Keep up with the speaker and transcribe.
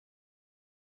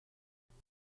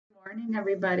Morning,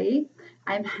 everybody.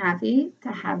 I'm happy to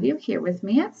have you here with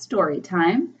me at story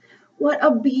time. What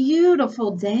a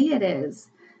beautiful day it is.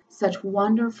 Such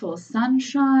wonderful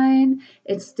sunshine.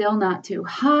 It's still not too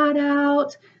hot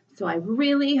out, so I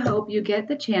really hope you get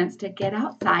the chance to get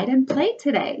outside and play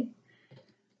today.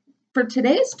 For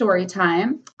today's story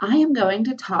time, I am going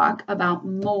to talk about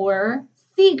more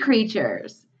sea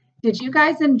creatures. Did you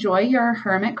guys enjoy your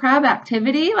hermit crab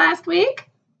activity last week?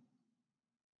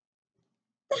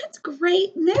 That's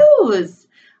great news.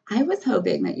 I was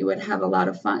hoping that you would have a lot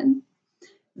of fun.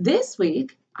 This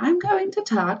week, I'm going to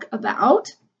talk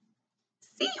about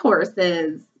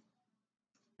seahorses.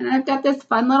 And I've got this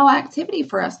fun little activity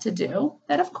for us to do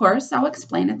that, of course, I'll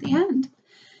explain at the end.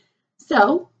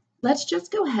 So let's just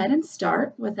go ahead and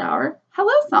start with our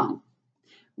hello song.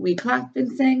 We clap and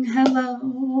sing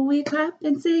hello, we clap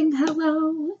and sing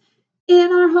hello.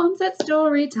 In our homes at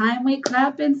story time, we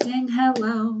clap and sing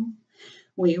hello.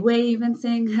 We wave and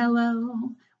sing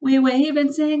hello, we wave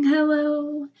and sing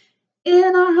hello.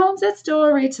 In our homes at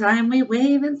story time, we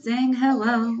wave and sing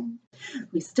hello.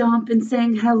 We stomp and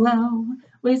sing hello,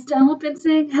 we stomp and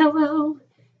sing hello.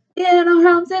 In our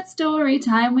homes at story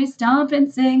time, we stomp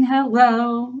and sing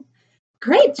hello.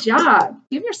 Great job!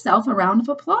 Give yourself a round of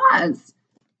applause.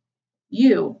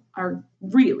 You are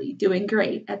really doing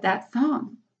great at that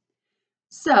song.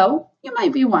 So you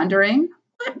might be wondering,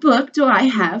 what book do I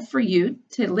have for you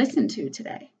to listen to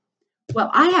today? Well,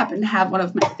 I happen to have one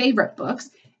of my favorite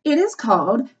books. It is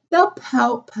called The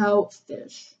Pout Pout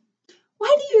Fish.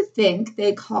 Why do you think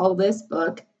they call this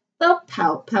book The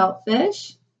Pout Pout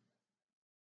Fish?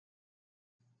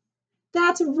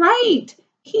 That's right.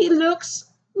 He looks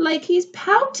like he's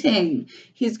pouting.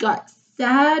 He's got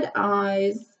sad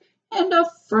eyes and a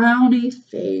frowny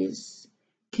face.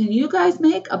 Can you guys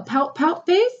make a pout pout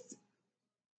face?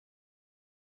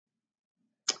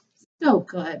 So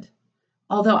good.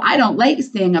 Although I don't like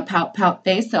seeing a pout pout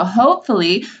face, so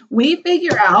hopefully we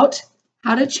figure out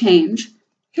how to change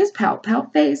his pout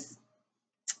pout face.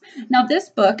 Now this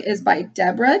book is by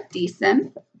Deborah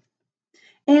Deason,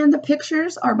 and the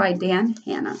pictures are by Dan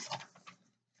Hanna.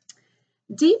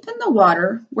 Deep in the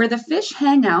water where the fish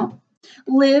hang out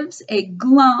lives a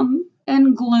glum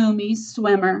and gloomy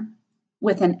swimmer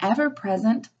with an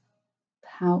ever-present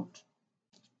pout.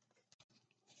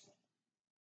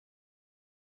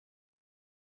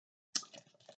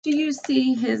 Do you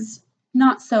see his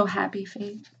not so happy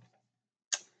face?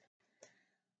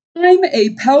 I'm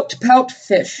a pout pout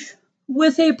fish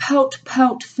with a pout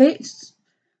pout face,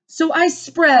 so I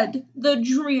spread the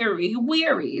dreary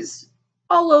wearies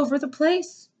all over the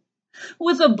place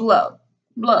with a blub,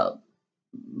 blub,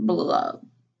 blub.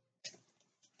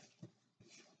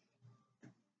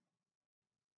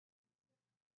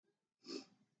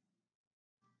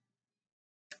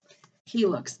 He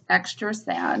looks extra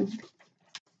sad.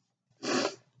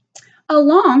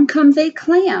 Along comes a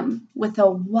clam with a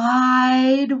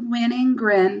wide winning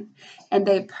grin and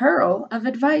a pearl of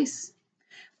advice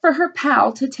for her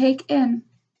pal to take in.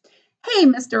 Hey,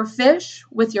 Mr. Fish,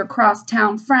 with your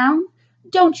crosstown frown,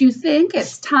 don't you think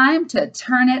it's time to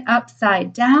turn it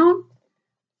upside down?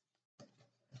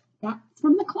 That's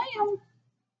from the clam.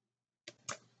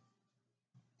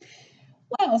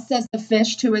 Well, says the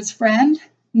fish to his friend,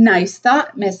 nice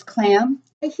thought, Miss Clam.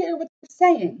 I hear what you're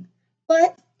saying,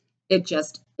 but it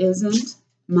just isn't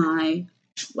my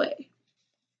way.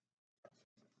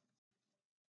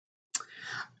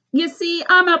 You see,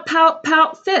 I'm a pout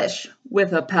pout fish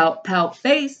with a pout pout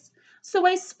face, so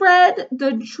I spread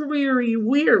the dreary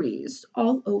wearies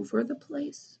all over the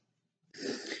place.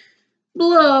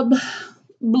 Blub,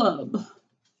 blub,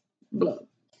 blub.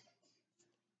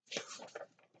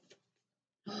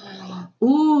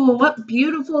 Ooh, what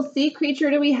beautiful sea creature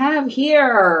do we have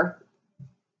here?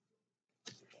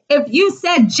 If you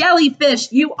said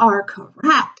jellyfish, you are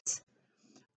correct.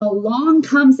 Along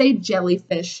comes a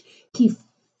jellyfish. He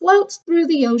floats through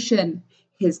the ocean.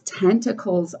 His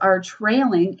tentacles are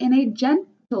trailing in a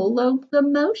gentle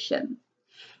locomotion.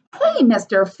 Hey,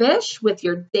 Mr. Fish, with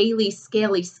your daily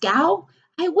scaly scowl,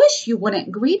 I wish you wouldn't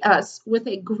greet us with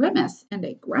a grimace and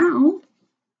a growl.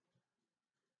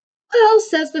 Well,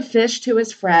 says the fish to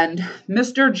his friend,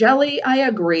 Mr. Jelly, I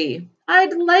agree.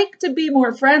 I'd like to be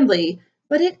more friendly,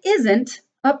 but it isn't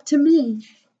up to me.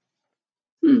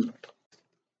 You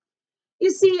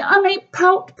see, I'm a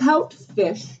pout pout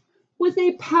fish with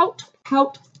a pout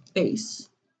pout face.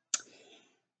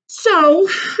 So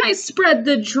I spread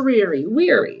the dreary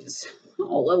wearies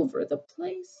all over the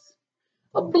place.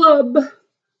 A blub,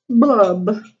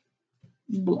 blub,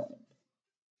 blub.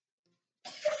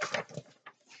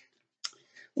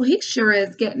 Well, he sure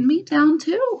is getting me down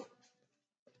too.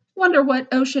 Wonder what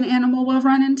ocean animal we'll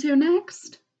run into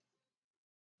next?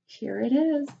 Here it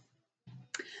is.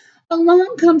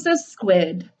 Along comes a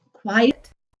squid, quiet,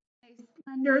 a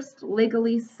slender,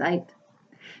 squiggly sight.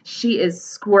 She is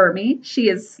squirmy, she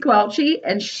is squelchy,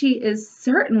 and she is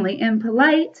certainly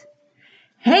impolite.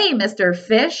 Hey, Mr.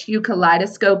 Fish, you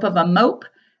kaleidoscope of a mope,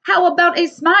 how about a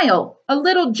smile, a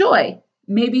little joy,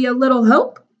 maybe a little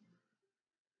hope?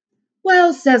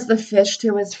 Well, says the fish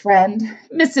to his friend,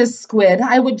 Mrs. Squid,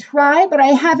 I would try, but I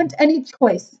haven't any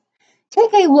choice.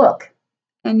 Take a look,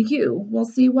 and you will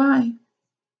see why.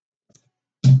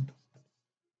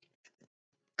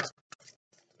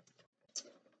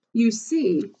 You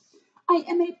see, I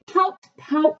am a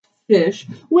pout fish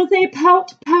with a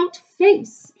pout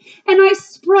face, and I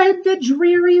spread the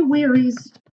dreary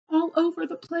wearies all over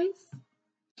the place.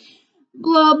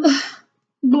 Blub,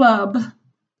 blub,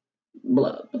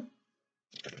 blub.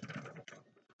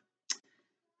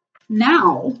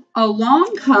 Now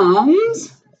along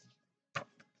comes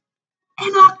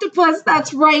an octopus.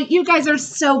 That's right. You guys are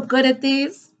so good at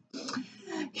these.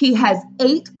 He has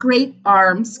 8 great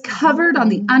arms covered on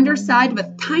the underside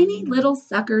with tiny little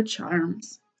sucker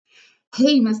charms.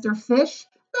 Hey, Mr. Fish,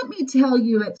 let me tell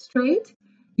you it straight.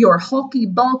 Your hulky,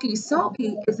 bulky,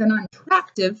 sulky is an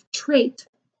unattractive trait.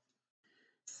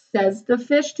 Says the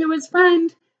fish to his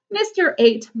friend, Mr.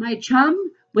 8, my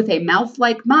chum, with a mouth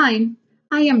like mine,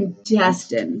 I am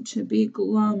destined to be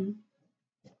glum.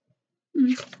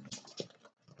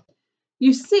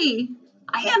 You see,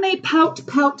 I am a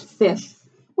pout fish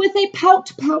with a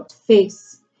pout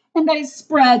face, and I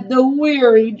spread the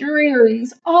weary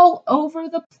drearies all over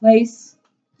the place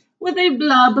with a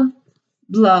blub,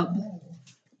 blub,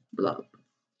 blub.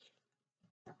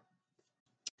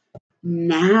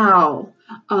 Now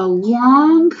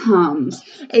along comes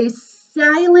a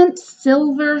silent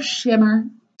silver shimmer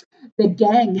the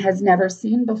gang has never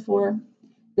seen before,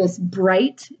 this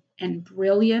bright and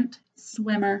brilliant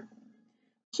swimmer.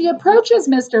 She approaches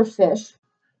Mr. Fish,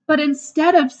 but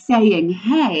instead of saying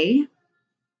hey,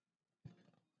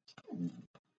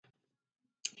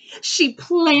 she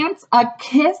plants a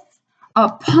kiss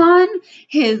upon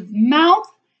his mouth,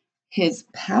 his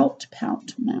pout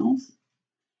mouth,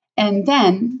 and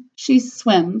then she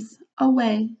swims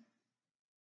away.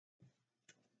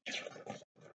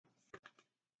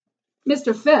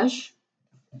 Mr. Fish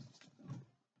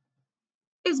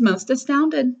is most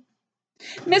astounded.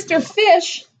 Mr.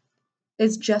 Fish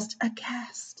is just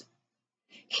aghast.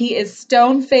 He is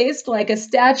stone-faced like a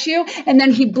statue, and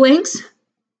then he blinks,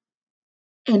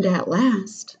 and at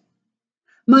last,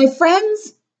 my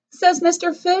friends, says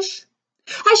Mr. Fish,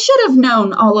 I should have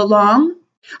known all along.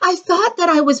 I thought that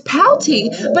I was pouty,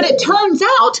 but it turns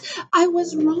out I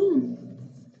was wrong.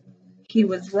 He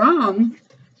was wrong?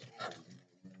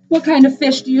 What kind of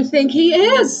fish do you think he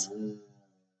is?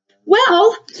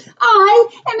 Well, I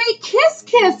am a kiss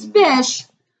fish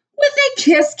with a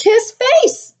kiss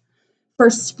face for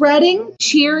spreading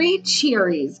cheery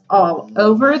cheeries all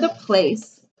over the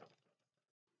place.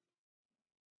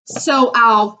 So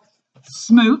I'll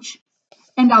smooch,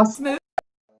 and I'll smooch,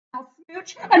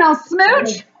 and I'll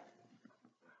smooch.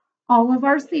 All of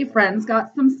our sea friends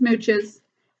got some smooches,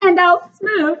 and I'll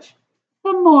smooch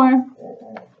some more.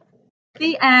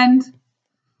 The end.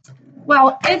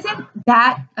 Well, isn't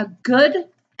that a good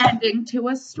ending to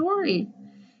a story?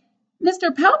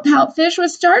 Mr. Pout Fish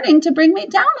was starting to bring me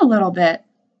down a little bit,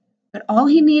 but all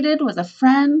he needed was a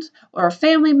friend or a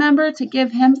family member to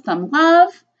give him some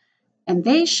love, and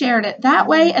they shared it that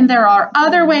way. And there are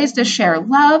other ways to share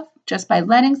love just by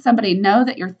letting somebody know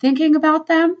that you're thinking about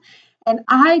them. And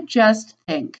I just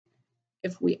think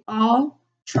if we all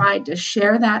tried to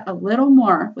share that a little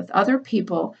more with other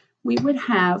people, we would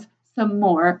have some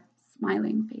more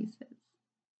smiling faces.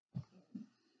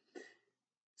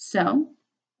 So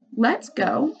let's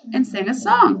go and sing a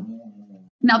song.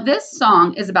 Now, this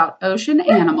song is about ocean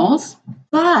animals,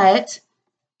 but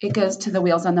it goes to the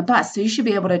wheels on the bus, so you should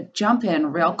be able to jump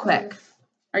in real quick.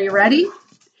 Are you ready?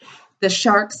 The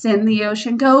sharks in the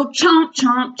ocean go chomp,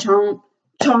 chomp, chomp,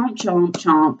 chomp, chomp,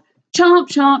 chomp, chomp,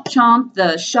 chomp, chomp.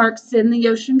 The sharks in the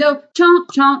ocean go chomp,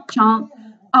 chomp, chomp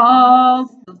all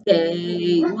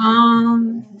day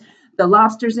long. The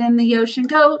lobsters in the ocean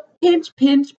go pinch,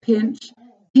 pinch, pinch,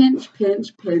 pinch,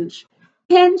 pinch, pinch.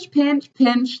 Pinch, pinch,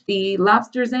 pinch, the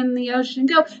lobsters in the ocean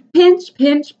go pinch,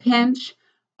 pinch, pinch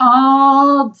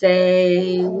all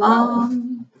day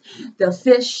long. The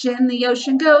fish in the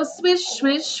ocean go swish,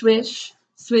 swish, swish,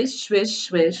 swish, swish,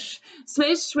 swish,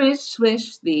 swish, swish,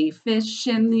 swish. The fish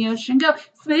in the ocean go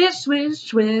swish, swish,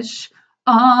 swish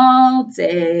all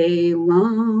day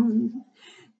long.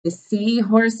 The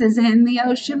seahorses in the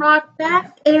ocean rock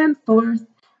back and forth,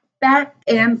 back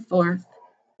and forth,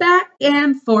 back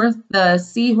and forth. The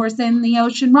seahorse in the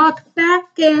ocean rock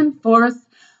back and forth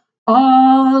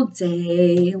all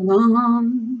day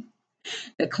long.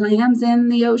 The clams in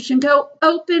the ocean go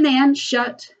open and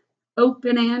shut,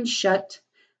 open and shut,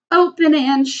 open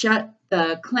and shut.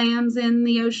 The clams in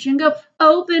the ocean go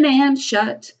open and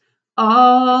shut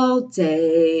all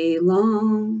day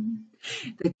long.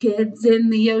 The kids in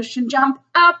the ocean jump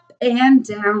up and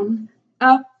down,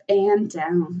 up and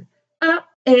down, up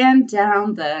and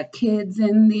down. The kids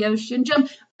in the ocean jump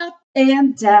up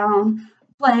and down,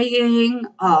 playing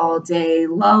all day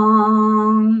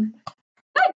long.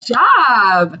 Good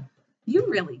job! You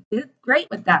really did great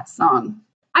with that song.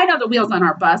 I know The Wheels on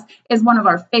Our Bus is one of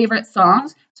our favorite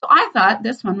songs, so I thought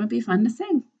this one would be fun to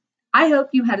sing. I hope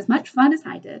you had as much fun as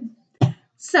I did.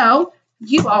 So,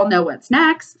 you all know what's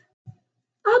next.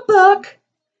 A book.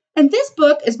 And this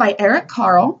book is by Eric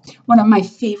Carle, one of my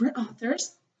favorite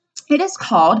authors. It is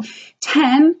called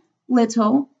 10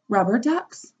 Little Rubber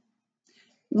Ducks.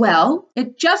 Well,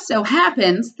 it just so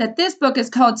happens that this book is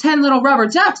called 10 Little Rubber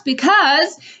Ducks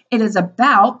because it is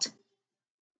about,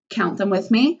 count them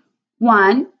with me,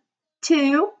 1,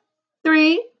 2,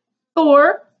 3,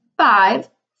 4, 5,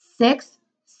 6,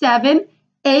 7,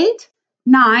 8,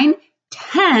 9,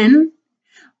 10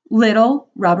 little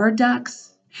rubber ducks.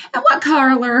 And what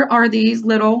color are these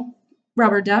little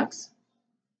rubber ducks?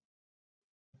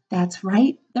 That's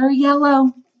right, they're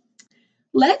yellow.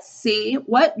 Let's see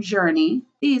what journey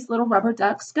these little rubber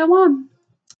ducks go on.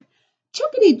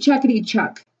 Chuckity chuckity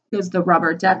chuck goes the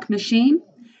rubber duck machine.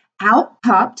 Out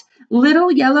popped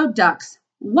little yellow ducks,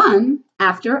 one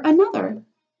after another.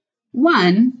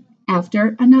 One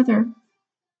after another.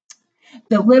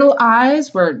 The little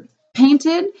eyes were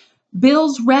painted,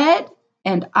 bills red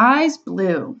and eyes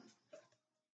blue.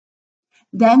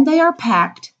 Then they are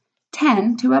packed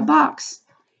 10 to a box,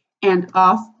 and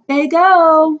off they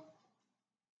go.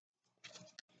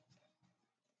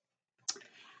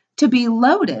 To be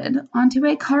loaded onto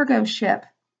a cargo ship.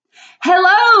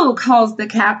 Hello, calls the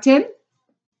captain.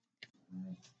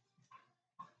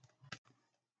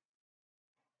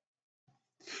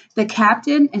 The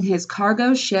captain and his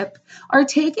cargo ship are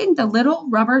taking the little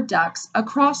rubber ducks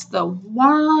across the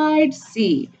wide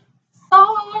sea,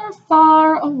 far,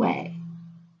 far away.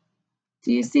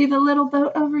 Do you see the little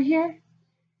boat over here?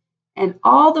 And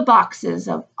all the boxes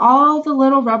of all the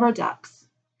little rubber ducks.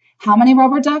 How many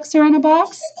rubber ducks are in a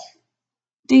box?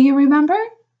 Do you remember?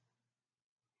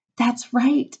 That's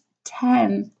right,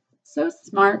 10. So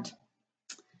smart.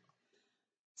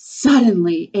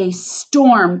 Suddenly, a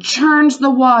storm churns the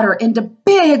water into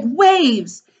big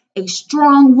waves. A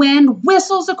strong wind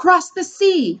whistles across the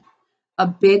sea. A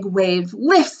big wave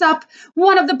lifts up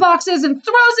one of the boxes and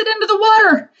throws it into the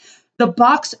water. The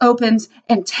box opens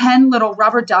and 10 little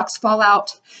rubber ducks fall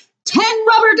out. 10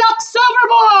 rubber ducks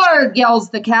overboard, yells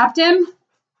the captain.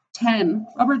 10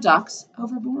 rubber ducks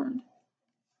overboard.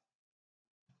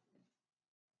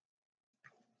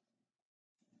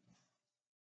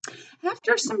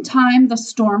 After some time, the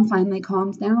storm finally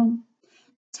calms down.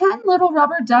 10 little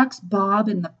rubber ducks bob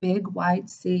in the big wide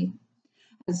sea,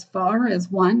 as far as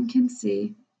one can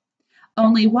see.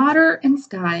 Only water and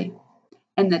sky,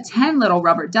 and the 10 little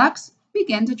rubber ducks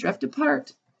begin to drift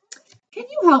apart. Can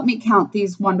you help me count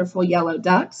these wonderful yellow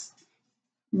ducks?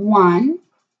 1,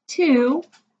 2,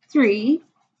 3,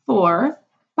 4,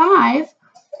 5,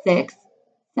 6,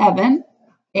 7,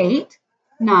 8,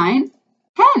 9,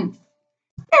 10.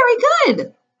 Very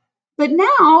good. But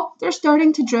now they're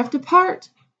starting to drift apart.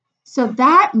 So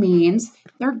that means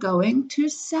they're going to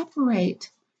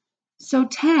separate. So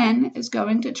 10 is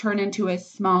going to turn into a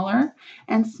smaller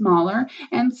and smaller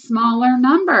and smaller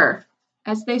number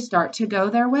as they start to go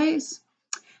their ways.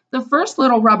 The first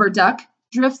little rubber duck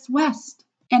drifts west,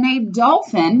 and a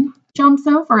dolphin jumps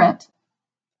over it.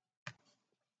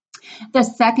 The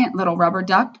second little rubber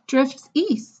duck drifts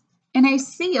east, and a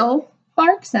seal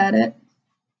barks at it.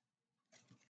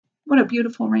 What a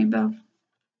beautiful rainbow.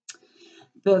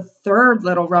 The third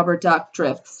little rubber duck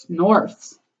drifts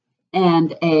north,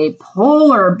 and a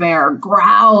polar bear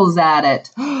growls at it.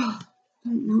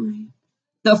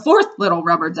 The fourth little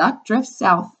rubber duck drifts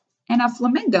south, and a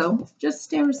flamingo just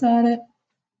stares at it.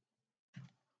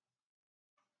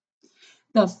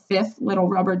 The fifth little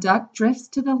rubber duck drifts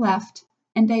to the left,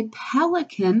 and a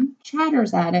pelican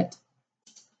chatters at it.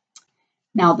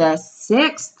 Now the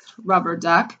sixth rubber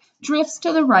duck drifts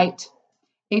to the right.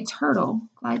 A turtle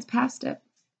glides past it.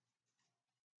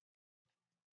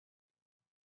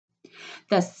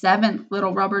 The seventh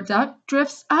little rubber duck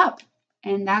drifts up,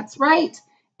 and that's right,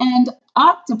 and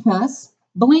Octopus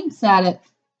blinks at it.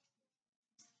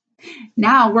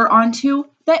 Now we're on to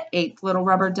the 8th little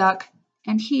rubber duck,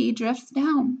 and he drifts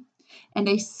down, and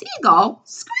a seagull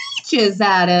screeches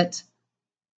at it.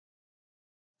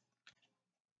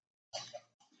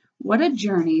 What a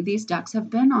journey these ducks have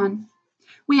been on.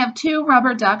 We have 2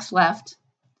 rubber ducks left.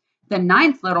 The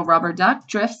 9th little rubber duck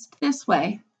drifts this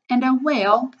way, and a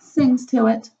whale sings to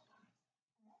it.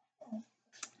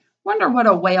 Wonder what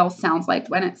a whale sounds like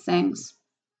when it sings.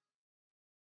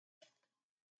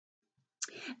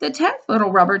 The 10th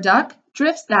little rubber duck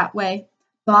drifts that way,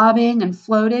 bobbing and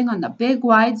floating on the big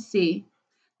wide sea.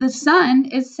 The sun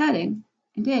is setting,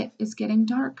 and it is getting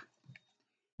dark.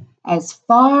 As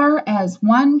far as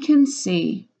one can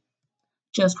see,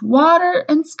 just water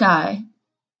and sky.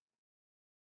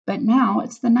 But now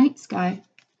it's the night sky.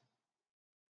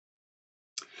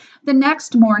 The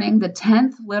next morning, the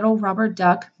 10th little rubber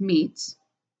duck meets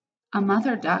a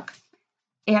mother duck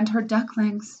and her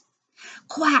ducklings.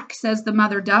 Quack, says the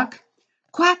mother duck.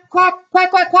 Quack, quack, quack,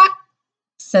 quack, quack,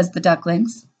 says the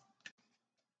ducklings.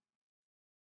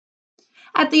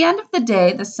 At the end of the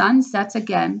day, the sun sets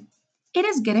again. It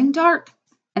is getting dark,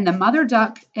 and the mother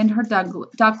duck and her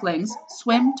ducklings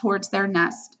swim towards their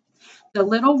nest. The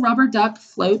little rubber duck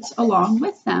floats along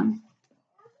with them.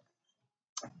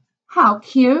 How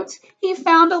cute! He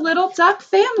found a little duck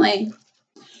family.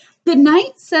 Good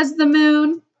night, says the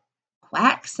moon.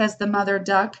 Quack, says the mother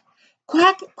duck.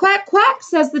 Quack, quack, quack,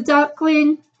 says the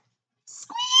duckling.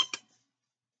 Squeak,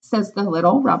 says the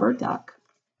little rubber duck.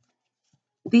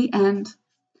 The end.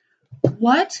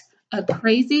 What a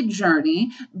crazy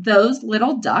journey those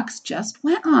little ducks just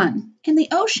went on in the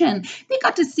ocean. They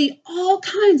got to see all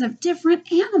kinds of different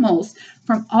animals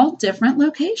from all different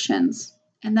locations.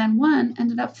 And then one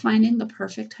ended up finding the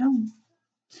perfect home.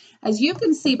 As you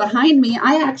can see behind me,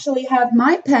 I actually have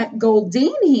my pet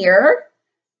Goldine here.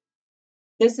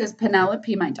 This is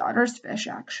Penelope, my daughter's fish,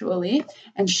 actually,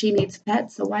 and she needs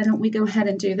pets, so why don't we go ahead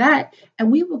and do that,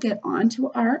 and we will get on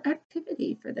to our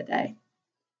activity for the day.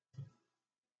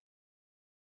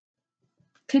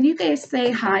 Can you guys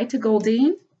say hi to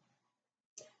Goldine?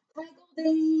 Hi,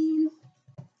 Goldine.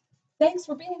 Thanks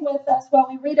for being with us while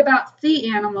we read about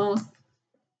sea animals.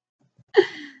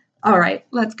 All right,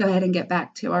 let's go ahead and get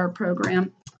back to our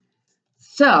program.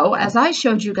 So, as I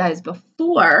showed you guys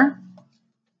before,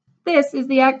 this is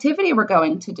the activity we're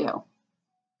going to do.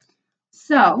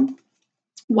 So,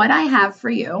 what I have for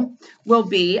you will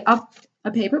be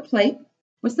a paper plate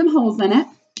with some holes in it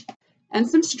and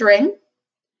some string.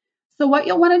 So what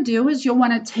you'll want to do is you'll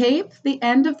want to tape the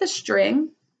end of the string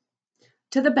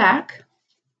to the back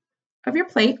of your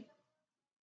plate,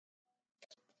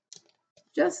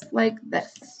 just like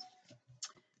this.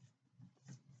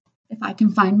 If I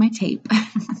can find my tape.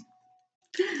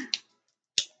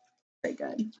 Very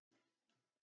good.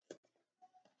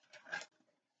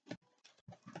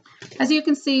 As you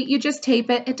can see, you just tape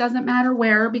it. It doesn't matter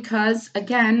where because,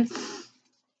 again,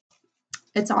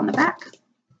 it's on the back.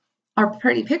 Our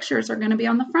pretty pictures are going to be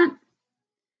on the front.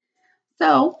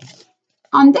 So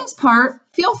on this part,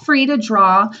 feel free to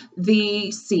draw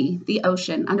the sea, the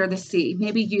ocean under the sea.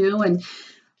 Maybe you and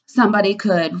somebody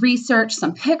could research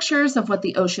some pictures of what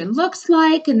the ocean looks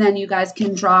like, and then you guys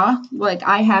can draw, like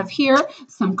I have here,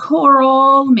 some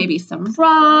coral, maybe some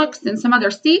rocks, and some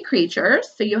other sea creatures,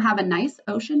 so you have a nice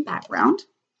ocean background.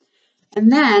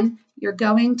 And then you're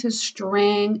going to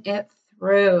string it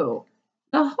through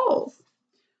the holes.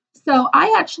 So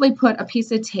I actually put a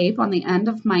piece of tape on the end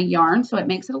of my yarn, so it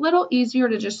makes it a little easier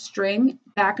to just string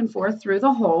back and forth through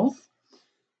the holes.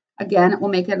 Again, it will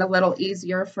make it a little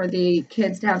easier for the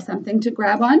kids to have something to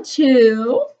grab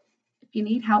onto. If you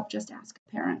need help, just ask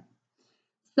a parent.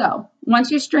 So once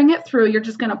you string it through, you're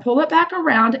just going to pull it back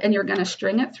around and you're going to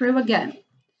string it through again.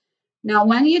 Now,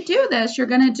 when you do this, you're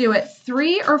going to do it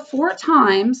 3 or 4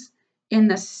 times in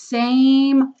the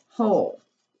same hole.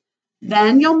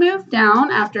 Then you'll move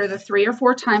down after the 3 or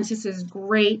 4 times. This is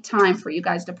great time for you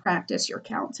guys to practice your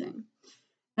counting.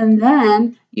 And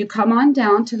then you come on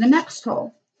down to the next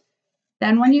hole.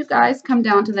 Then when you guys come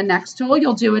down to the next hole,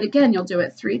 you'll do it again. You'll do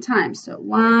it 3 times. So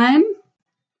 1,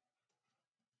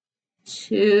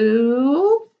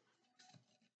 2,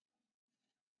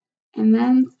 and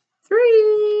then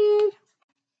 3.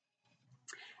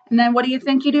 And then what do you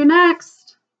think you do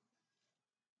next?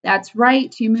 That's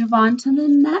right. You move on to the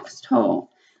next hole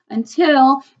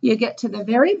until you get to the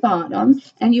very bottom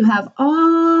and you have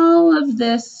all of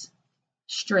this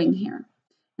string here.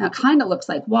 Now it kind of looks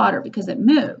like water because it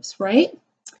moves, right?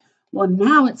 Well,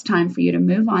 now it's time for you to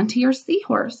move on to your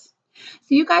seahorse.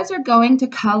 So you guys are going to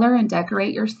color and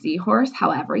decorate your seahorse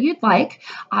however you'd like.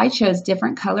 I chose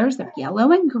different colors of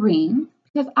yellow and green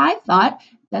because I thought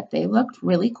that they looked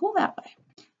really cool that way.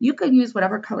 You could use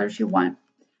whatever colors you want.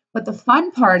 But the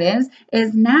fun part is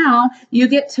now you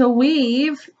get to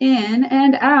weave in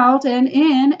and out and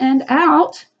in and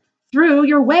out through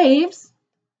your waves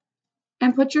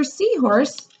and put your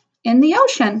seahorse in the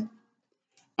ocean.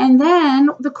 And then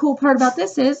the cool part about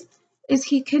this is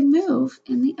he can move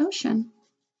in the ocean.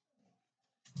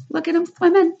 Look at him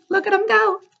swimming. Look at him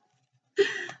go.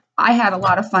 I had a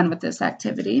lot of fun with this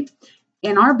activity.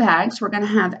 In our bags, we're going to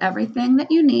have everything that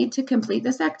you need to complete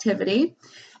this activity.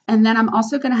 And then I'm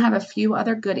also going to have a few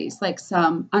other goodies, like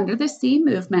some under the sea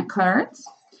movement cards,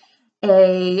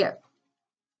 a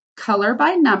color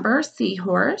by number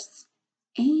seahorse,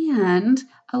 and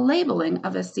a labeling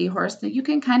of a seahorse so you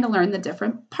can kind of learn the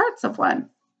different parts of one.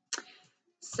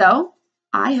 So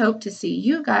I hope to see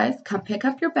you guys come pick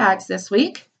up your bags this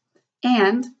week,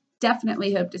 and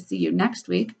definitely hope to see you next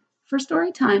week for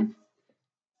story time.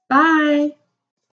 Bye.